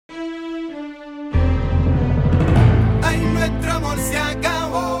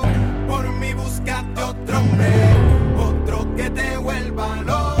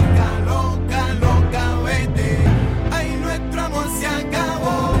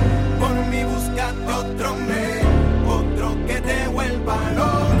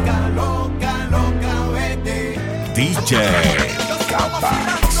DJ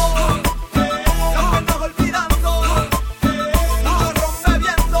Kambax.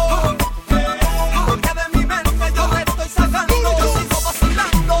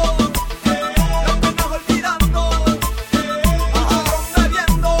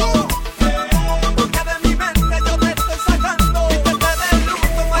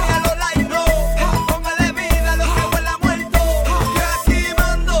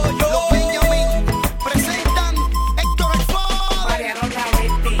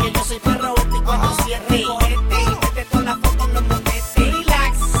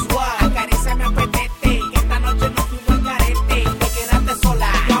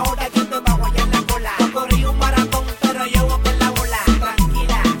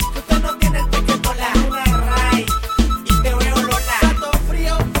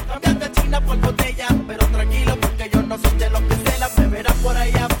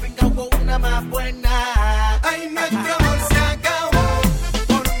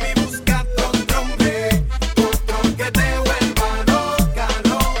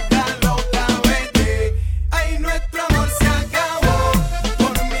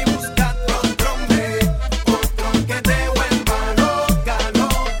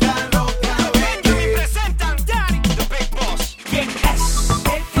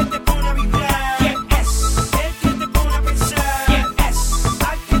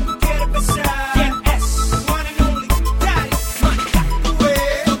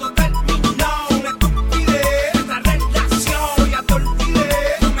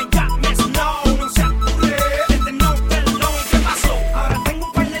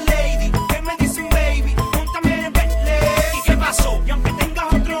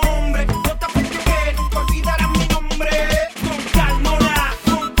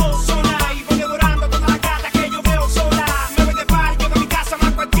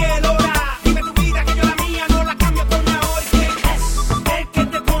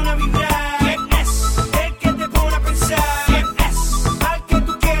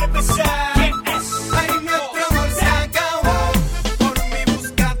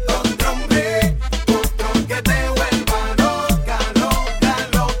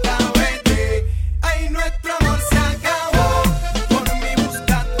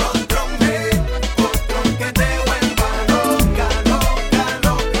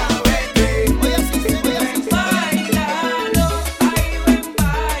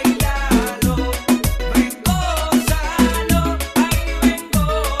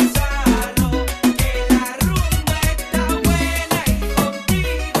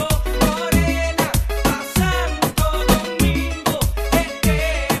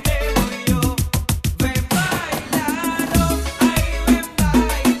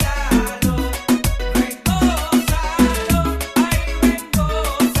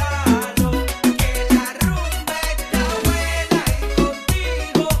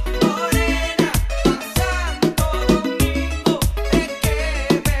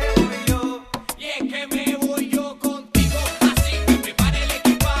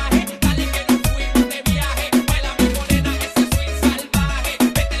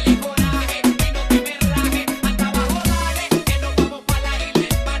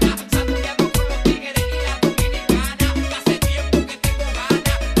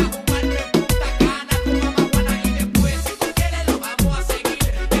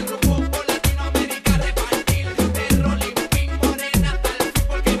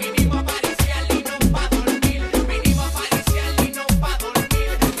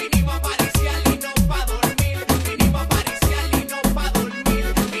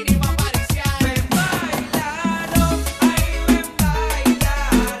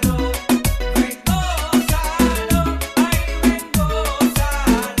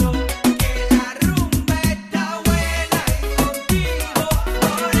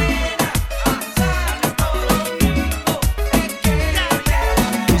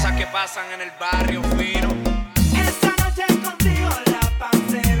 En el barrio fino. Esta noche contigo la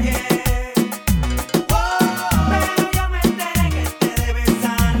pasé bien. Pero yo me enteré que te debes a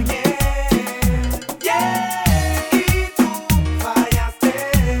alguien. Y tú fallaste.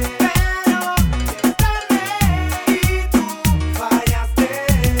 Pero ya es tarde. Y tú fallaste.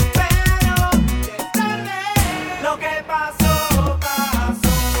 Pero ya es tarde. Lo que pasó,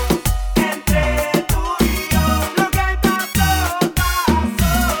 pasó entre tú y yo. Lo que pasó,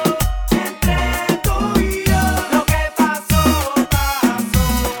 pasó entre tú y yo.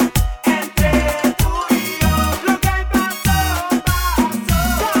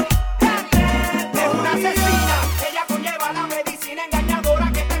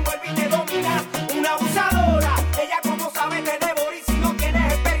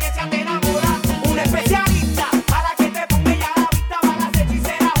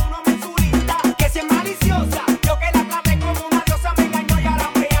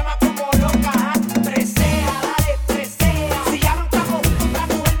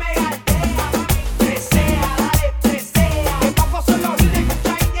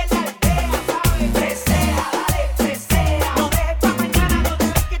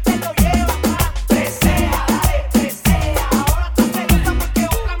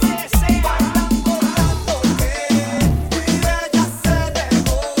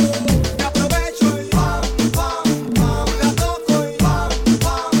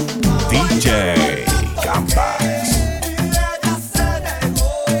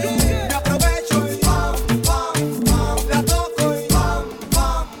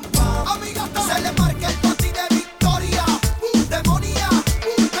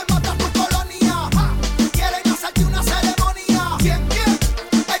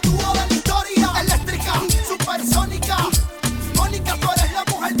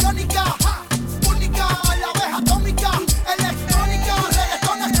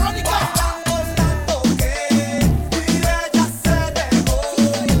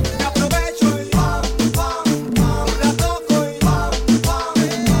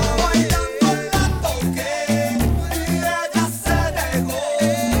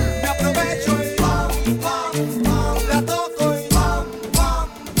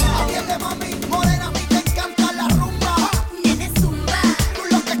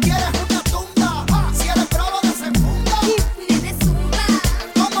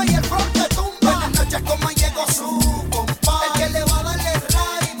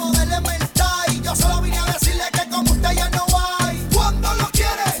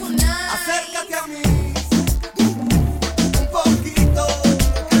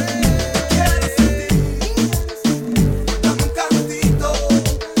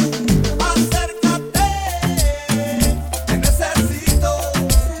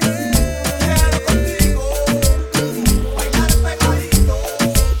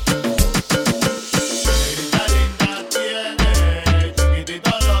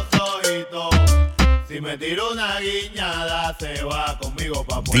 guiñada se va conmigo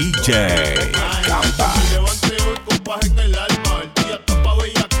pa' Puerto DJ Kambax. Me levanté hoy con paz en el alma. El día está pa'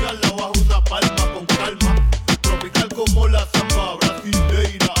 bellaquearla bajo una palma con calma. Tropical como la samba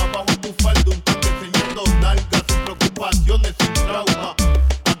brasileira. Abajo un bufaldo, un tanque enseñando nalgas. Sin preocupaciones, sin trauma.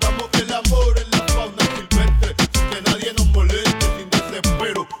 Hagamos el amor en la fauna silvestre. Sin que nadie nos moleste, sin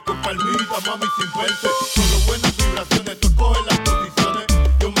desespero. Con calmita, mami, sin verse. Solo buenas vibraciones, tú escoges las posiciones.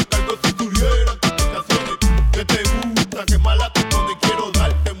 Yo me cargo si tuvieran complicaciones. Que te gusta, que mala te pone. Quiero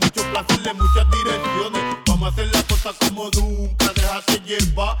darte mucho placer en muchas direcciones. Vamos a hacer las cosas como nunca. Déjate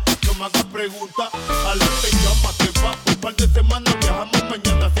llevar, no me hagas preguntas. Adelante, llama, te va. Un par de semanas viajamos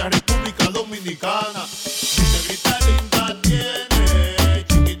mañana hacia República Dominicana. Mi negrita linda tiene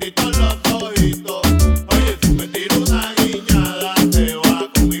chiquititos los ojitos. Oye, si me tiro una guiñada, se va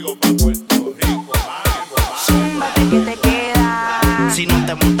conmigo pa' Puerto Rico. Zúmbate que te queda. Si no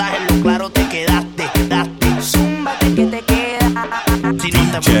te montas en lo claro te quedaste, daste. Zúmbate que te queda. Si no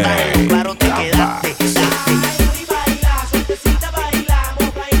te montas en lo claro te quedaste, daste.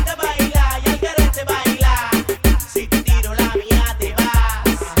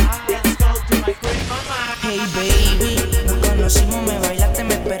 Hey baby, nos conocimos, me bailaste,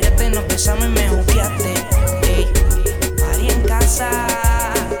 me esperaste, nos besamos y me jugueaste. Hey, party en casa,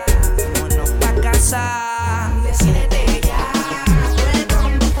 vámonos pa' casa. Decídete ya, tú el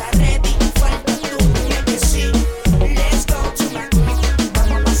combo está ready, falta tú, dime que sí. Let's go to my crib,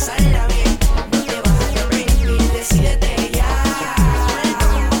 vamos a pasarla bien, no te vas a arrepentir. Decídete ya, tú el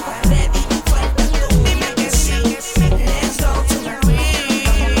combo está ready, falta tú, dime que sí. Let's go to my crib,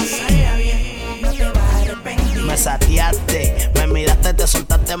 vamos a pasarla bien, no te vas a arrepentir. Me sateaste, me miraste, te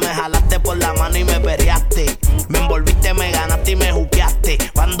soltaste, me jalaste por la mano y me perreaste. Me envolviste, me ganaste y me juqueaste.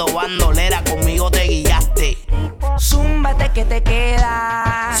 Bandolera, conmigo te guiaste. Zúmbate que te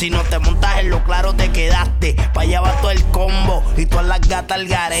queda. Si no te montas en lo claro te quedaste. Pa' allá va todo el combo y todas las gatas al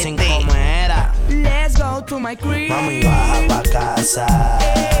garete. Sin comera. Let's go to my crib. Mami, baja pa' casa.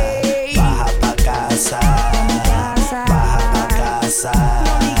 Ey. Baja pa' casa. Casa. Baja pa' casa.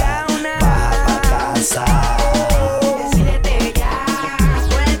 No diga una. Baja pa' casa. Decídete ya,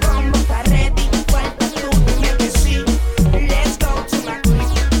 tú el combo está ready, falta tú, dime que sí. Let's go to my crib,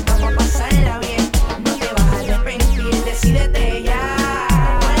 vamos a pasarla bien, no te vas a arrepentir. Decídete ya,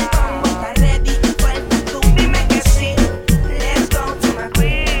 tú el combo está ready, falta tú, dime que sí. Let's go to my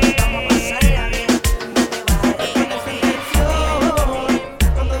crib, vamos a pasarla bien, no te vas a arrepentir.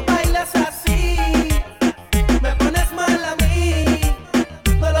 Cuando bailas así, me pones mal a mí.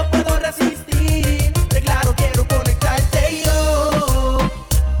 No lo puedo resistir. De claro quiero conectarte yo.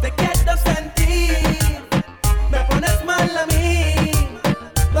 Te quiero sentir. Me pones mal a mí.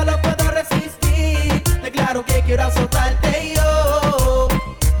 No lo puedo resistir. De claro que quiero azotarte yo.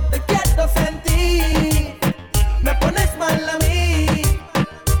 Te quiero sentir. Me pones mal a mí.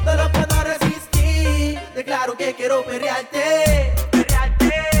 No lo puedo resistir. De claro que quiero perrearte.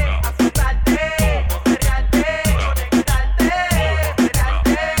 Perrearte, azotarte, perrearte, conectarte,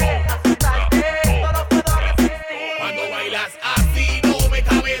 perrearte, azotarte. No lo puedo resistir. Cuando bailas así no me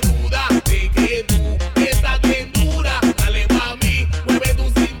cabe duda de que tú estás bien dura. Dale mami, mueve tu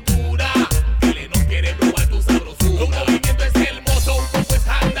cintura. Dile no quiere probar tu sabrosura. Tu movimiento es hermoso, un poco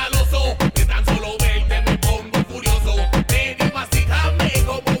escandaloso. De tan solo verte me pongo furioso. Ven y mastícame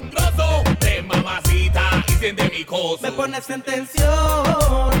como un trozo de mamacita y siente mi coso. Me pones en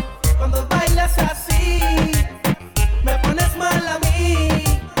tensión cuando bailas así. Me pones mal a mí.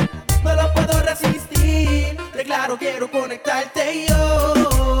 No lo puedo resistir. De claro quiero conectarte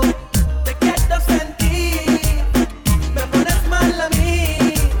yo. Te quiero sentir. Me pones mal a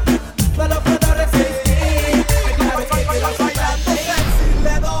mí. No lo puedo resistir. De claro que quiero bailando sexy.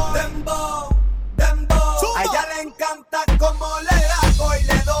 Le doy dembow, dembow. A ella le encanta como le hago y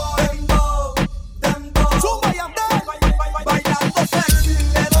le doy dembow, dembow. Bailando sexy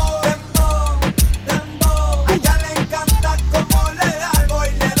le doy dembow, dembow. A ella le encanta como le hago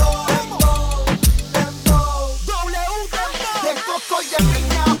y le doy dembow, dembow. W dembow. De coco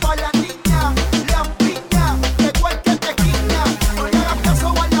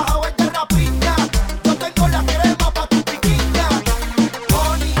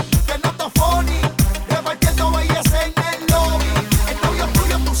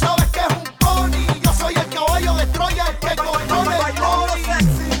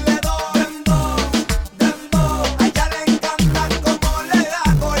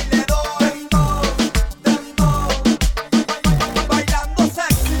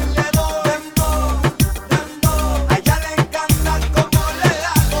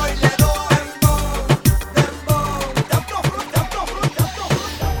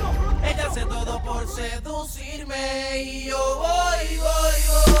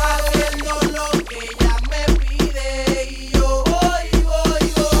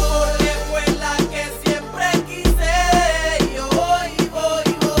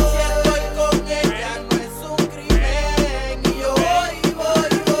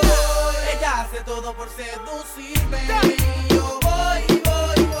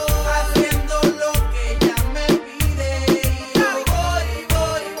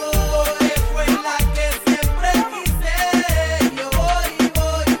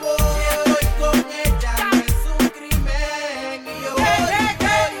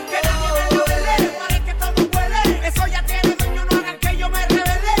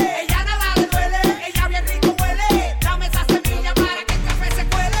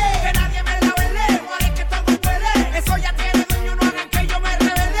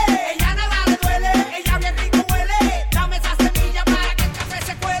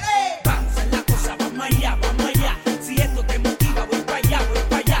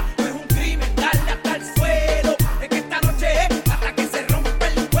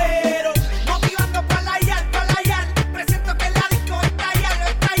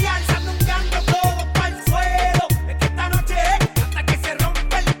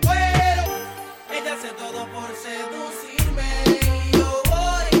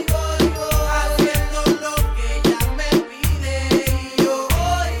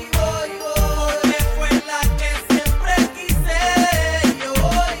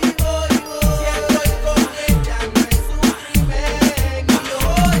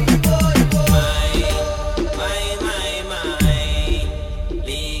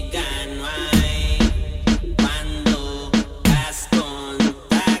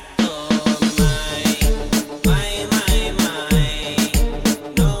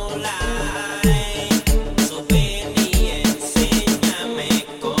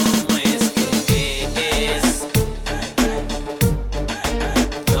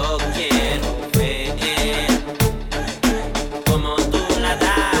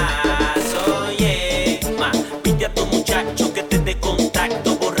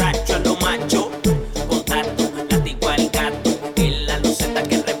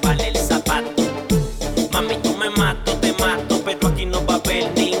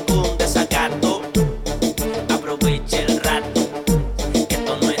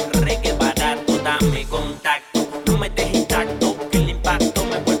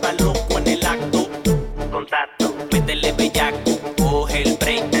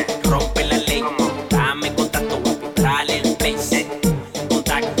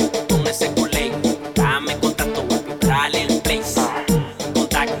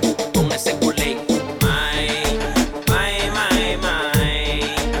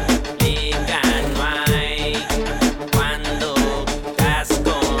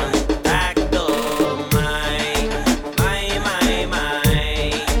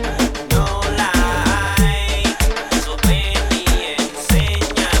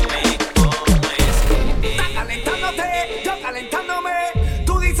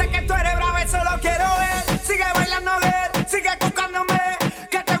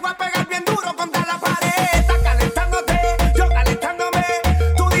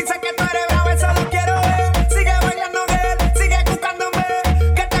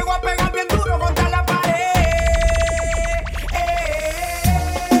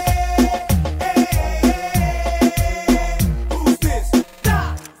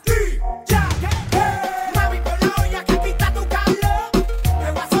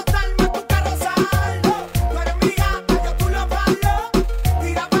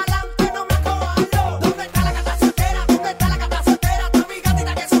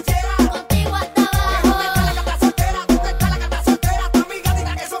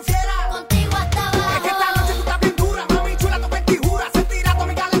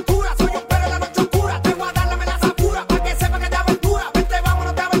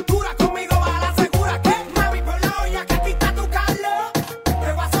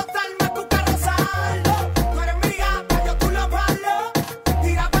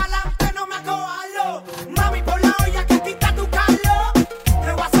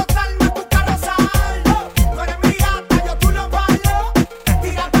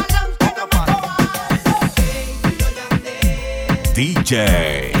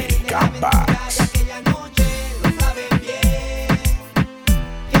DJ Kambax.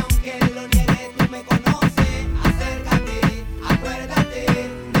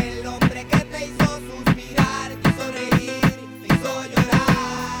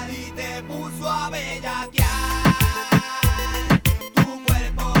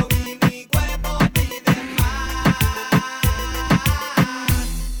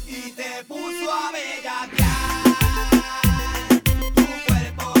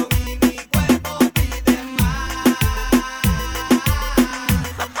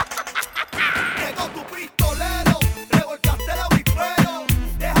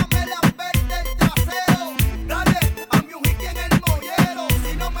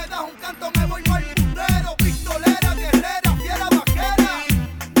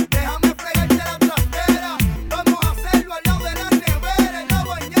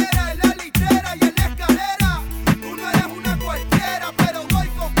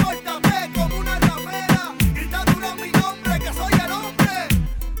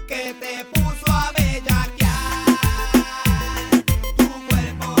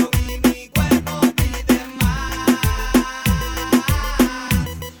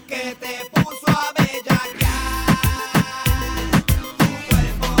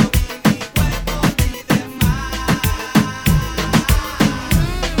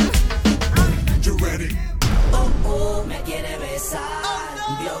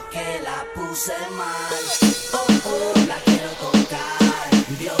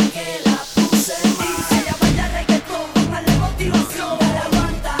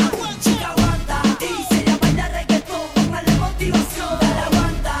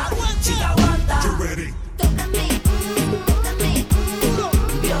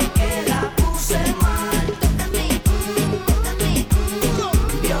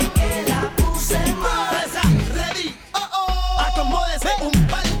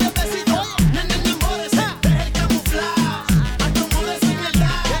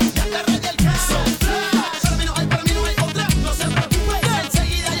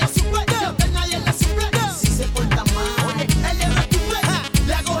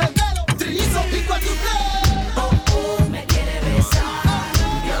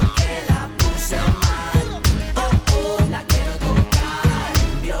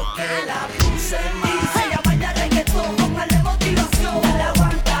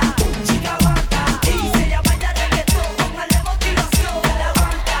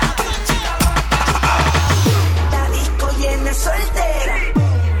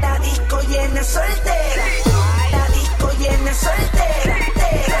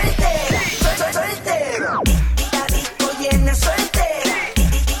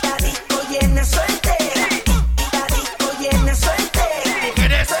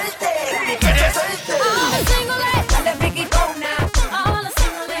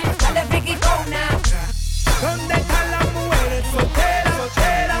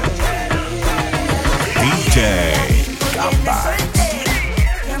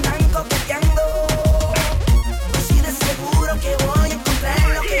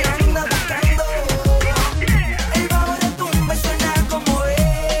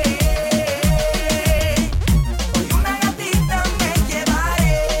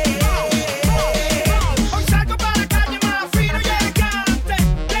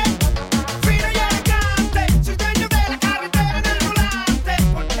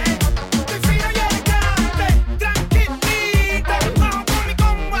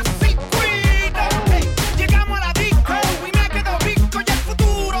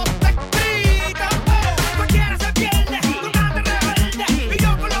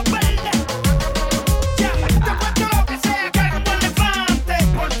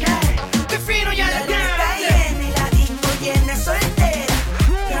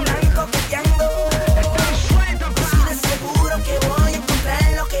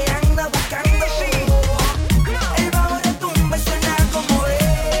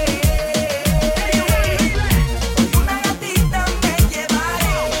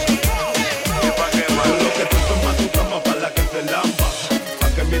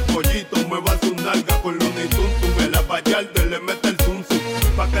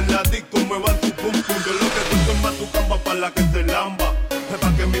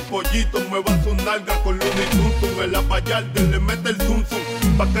 Muevan su nalga con Looney Tunes. En la Vallarde le mete el zum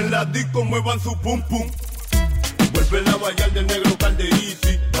zum. Pa' que en la disco muevan su pum pum. Vuelve la Vallarde el negro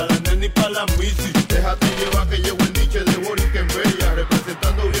Calderisi. Pa' la nena y pa' la misi. Déjate llevar que llegó el niche de Boris que en Bella.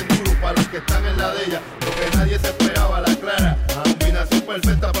 Representando bien duro para los que están en la de ella. Lo que nadie se esperaba, la clara. Combinación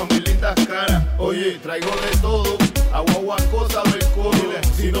perfecta pa' mis lindas caras. Oye, traigo de todo. Agua, cosa, ver codo.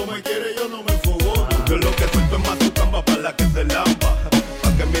 Si no me quiere yo no me enfogo. Yo lo que suelto es más tu camba para la que se lampa.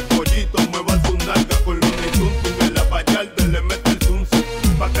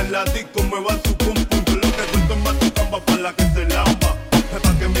 en la disco mueva su pum pum. Yo lo que suelto es más tu camba pa' la que se lamba. Es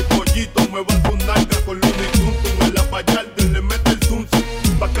pa' que mi pollito mueva su nalga con Looney Tunes. En la payarde le mete el zum zum.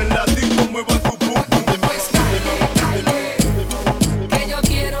 Pa' que en la disco mueva su pum pum. Que yo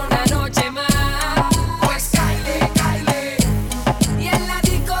quiero una noche más. Pues cáele, cáele. Y en la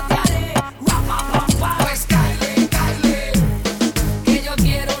disco te haré guapa, guapa. Pues cáele, cáele. Que yo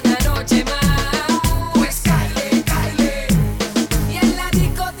quiero una noche más. Pues cáele, cáele. Y en la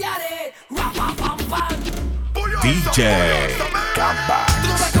disco te haré guapa, guapa. DJ Kambax. Tú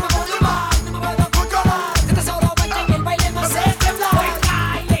ves cómo me llama, no me puedo controlar. Que te solo ven en el baile me hace temblar. Pues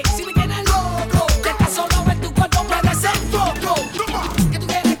cáele, si me tienes loco. Que te solo ven tu cuerpo puede ser foco. Que tú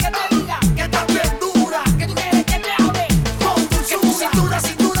quieres que te diga que estás bien dura. Que tú quieres que te hable con dulzura. Que tu cintura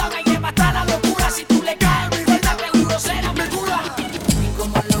sin duda me lleva hasta la locura. Si tú le caes mi vuelta seguro será mi cura. Y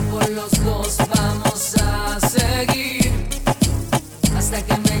como locos los dos vamos a seguir hasta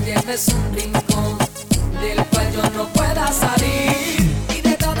que me lleves un rincón del cual yo no pueda salir. Y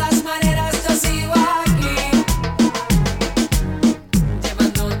de todas maneras yo sigo aquí,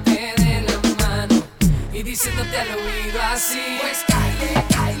 llevándote de la mano y diciéndote al oído así. Pues cáele,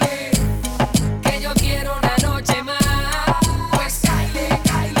 cáele, que yo quiero una noche más. Pues cáele,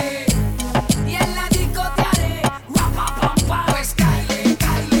 cáele, y en la disco te haré guapa, guapa. Pues cáele,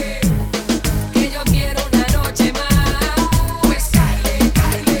 cáele, que yo quiero una noche más. Pues cáele,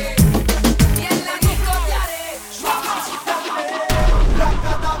 cáele, y en la disco te haré guapa, guapa.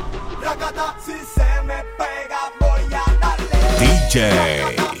 Racata, si se me pega voy a darle. DJ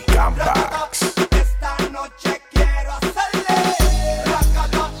Kambax. Esta noche quiero hacerle.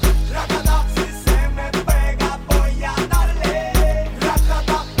 Racata, si se me pega voy a darle.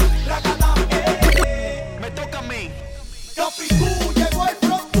 Racata, Me toca a mí. Capicú, llegó el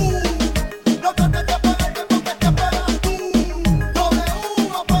Frontú. No trates de apagarte porque te apagas tú. W,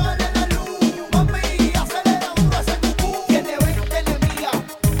 apágale la luz. Mami, acelera duro ese cucú. Tiene 20 enemigas,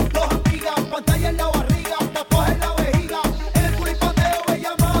 2 amigas, pantalla en la barriga, tatuaje en la vejiga. En el culipateo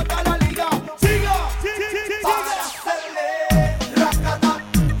ella mata la liga. Siga, para hacerle. Racata,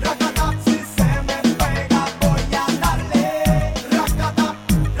 si se me pega voy a darle. Racata,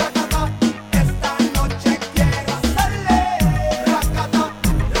 esta noche quiero hacerle.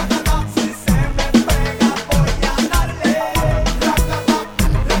 Racata, si se me pega voy a darle.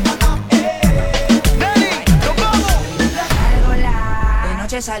 De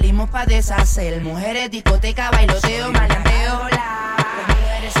noche salimos pa' deshacer. Mujeres, discoteca, bailoteo, maleanteo. Las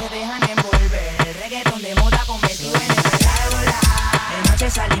mujeres se dejan envolver. El reggaeton de moda convertido en el regalo. De noche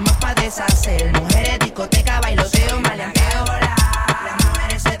salimos pa' deshacer. Mujeres, discoteca, bailoteo, maleanteo. Las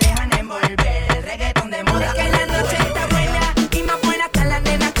mujeres se dejan envolver. El reggaeton de moda. Que la noche está buena y más buena están las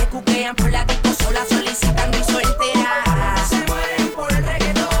nenas que cuquean por la disco sola solicitando y solteras. Se mueren por el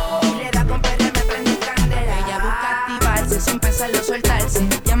reggaetón y le da con perder, me prende candela. Ella busca activarse sin pensarlo soltarse.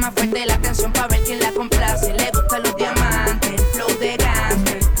 Llama fuerte la atención pa' ver quién la complace. Le gustan los diamantes, el flow de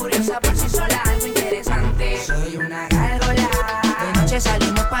gangster. Curiosa por sí sola, algo interesante. Soy una gárgola. De noche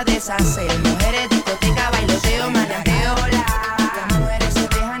salimos pa' deshacer. Mujeres, discoteca, bailoteo, maleanteo. Las mujeres se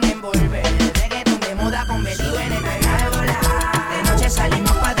dejan envolver. El reggaeton de moda convertido en el gárgola. De noche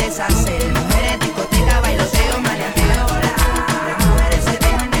salimos pa' deshacer. Mujeres, discoteca, bailoteo, maleanteo. Las mujeres se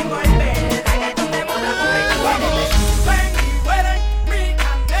dejan envolver. El reggaeton de moda convertido en el Ven y huele mi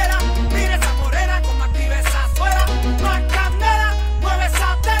candela. Mira esa morena como activa esa suela. Más candela, mueve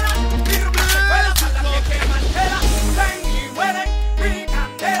esa tela. Mi rumba se cuela para la que quema tela. Ven y huele mi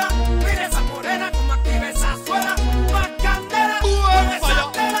candela. Mira esa morena como activa esa suela. Más candela, mueve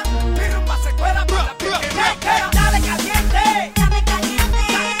esa tela. Mi rumba se cuela para la que quema tela. Dale caliente, dale caliente,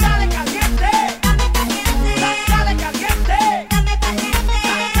 dale caliente, dale caliente, dale caliente, dale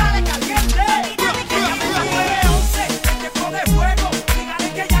caliente, dale caliente. Ella me la mueve 11, que pone fuego. Dígale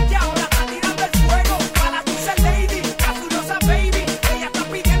que ya que ahora está tirando el fuego. Para la dulce lady, la furiosa baby. Ella está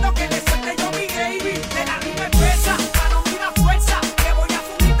pidiendo que le suelte yo mi gravy. De la rima espesa, mano mira fuerza. Que voy a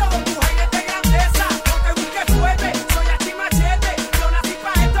subir todos tus aires de grandeza. No te busques fuerte, soy aquí machete. Yo nací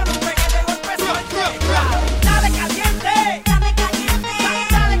pa' esto, no pegué de golpe suerte. Dale caliente, dale caliente,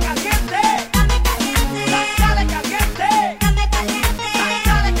 dale caliente, dale caliente, dale caliente, dale caliente,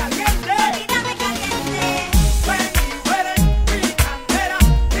 dale caliente, dale caliente. Ven y huele mi candela.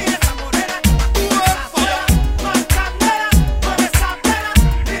 Mira esa morena como activa esa suela. Más candela, mueve esa tela.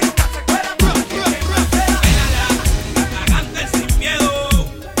 Mi rumba se cuela para la que quema tela. La cante sin miedo,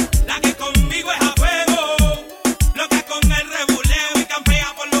 la que conmigo es a fuego, loca con el rebuleo y campea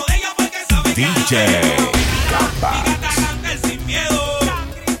por lo de ella porque sabe que DJ Mi Kambax. gata canta sin miedo,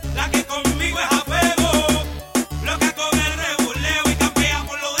 la que conmigo es a fuego, loca con el rebuleo y campea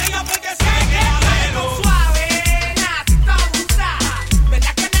por lo de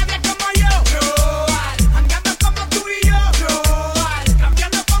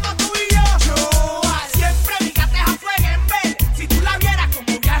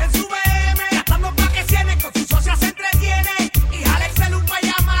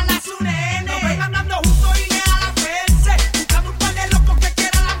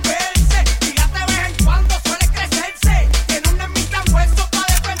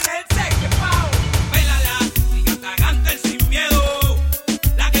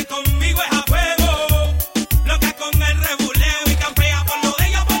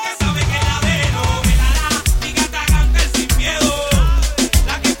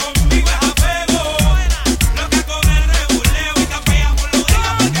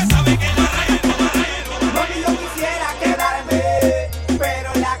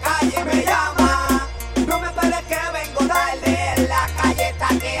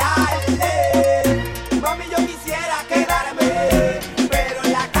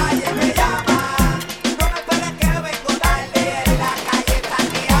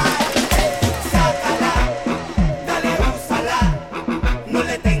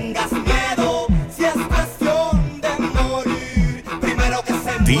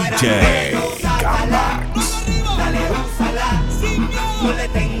DJ Kambax. Dale, úsala, no le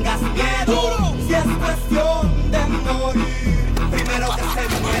tengas miedo. Si es cuestión de morir, primero que se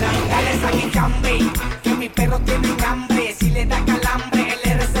mueran. Dale saque cambe, que mis perros tienen hambre. Si le da calambre,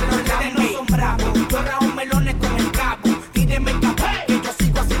 el R se lo lambe. No son bravos, yo rajo melones con el cabo. Tíreme el cabo, que yo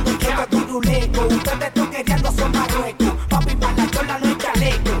sigo haciendo chavo. Turuleco, ustedes toqueteando son Marruecos. Papi, para la chola no hay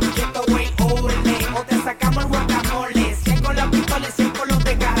chaleco. Y esto güey, ole, o te sacamos el guacamole. 100 con la pistola y 100 con los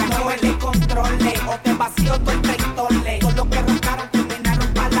de cara. No le controle, o te vacío todo el traitole. Todos los que roncaron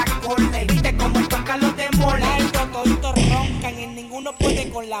terminaron para la cole. Viste como el toca los demole. Toditos roncan y ninguno puede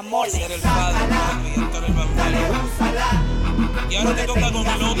con la mole. Dale, úsala. Y ahora te toca con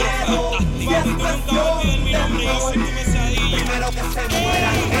el otro fantástico. Y tú nunca vas a olvidar mi nombre, yo soy tu pesadilla. Primero que se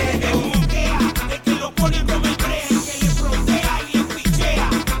mueran ellos. El que lo pone a comer brea, que le frontea y le pichea.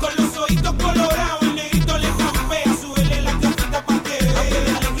 Con los ojitos colorados, el negrito le campea. Súbele la cafita pa' que vea. Aunque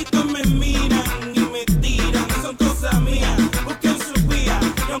de lejitos me miran y me tiran, son cosas mías. Busquen sus vías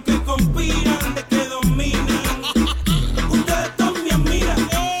y aunque conspiran de que dominan, ustedes todos me admiran.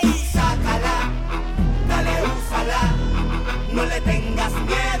 Sácala, dale, úsala. No le tengas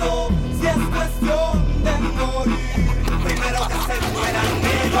miedo. Si es cuestión de morir, primero que se mueran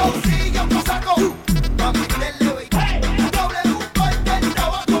ellos. Sí, yo lo saco. Mami, denle, baby. W corta el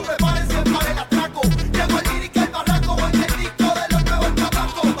tabaco. Prepárense para el atraco. Llegó el lírica, el barraco. Voy el disco de los nuevos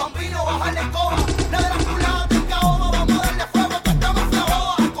tabacos. Bambino, bájale coba. La de la culada del caoba. Vamos a darle fuego que estamos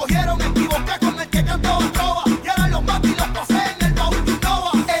clavados. Cogieron equivocar con el que cantaba trova. Y ahora los matos y los poseen el baúl de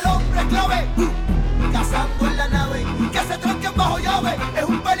Innova. El hombre clave, cazando en la nave. Que se tranquen bajo llave. Es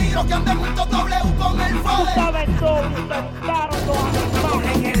un peligro que anden juntos W con el fade.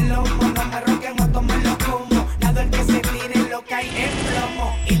 En el lomo, no me roquen o tomen los como. Nada el que se tire lo que hay en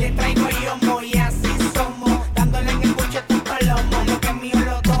plomo. Y le traigo el yomo y así somos. Dándole en el buche tu palomo. Lo que es mío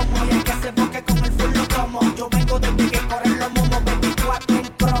lo tomo y el que se boque con el full lo tomo. Yo vengo desde que corren los momos 24 en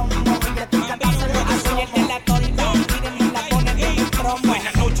cromo. Y ya tú cantas lo que soy el de la torta. Mírenme la ponen en el promo.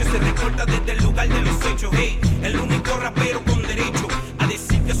 Buenas noches, se recorta desde el lugar de los hechos. Hey, el único rapero con derecho a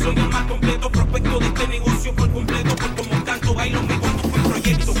decir que soy el más completo prospecto de este negocio por completo. Por como canto, bailo, me conduzco el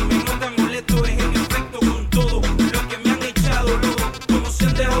proyecto. Me notan molesto, es en efecto con todo lo que me han echado lodo. Como se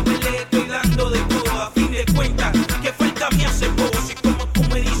han dejado que le estoy dando de todo. A fin de cuentas, que falta me hace poco. Si como tú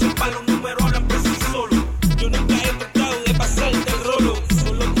me dices, para los números hablan por sí solo. Yo nunca he tratado de pasarte el rolo.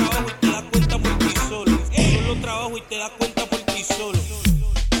 Solo trabajo y te das cuenta por ti solo. Solo trabajo y te das cuenta por ti solo.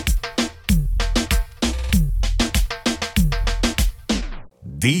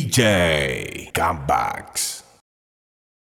 DJ Kambax.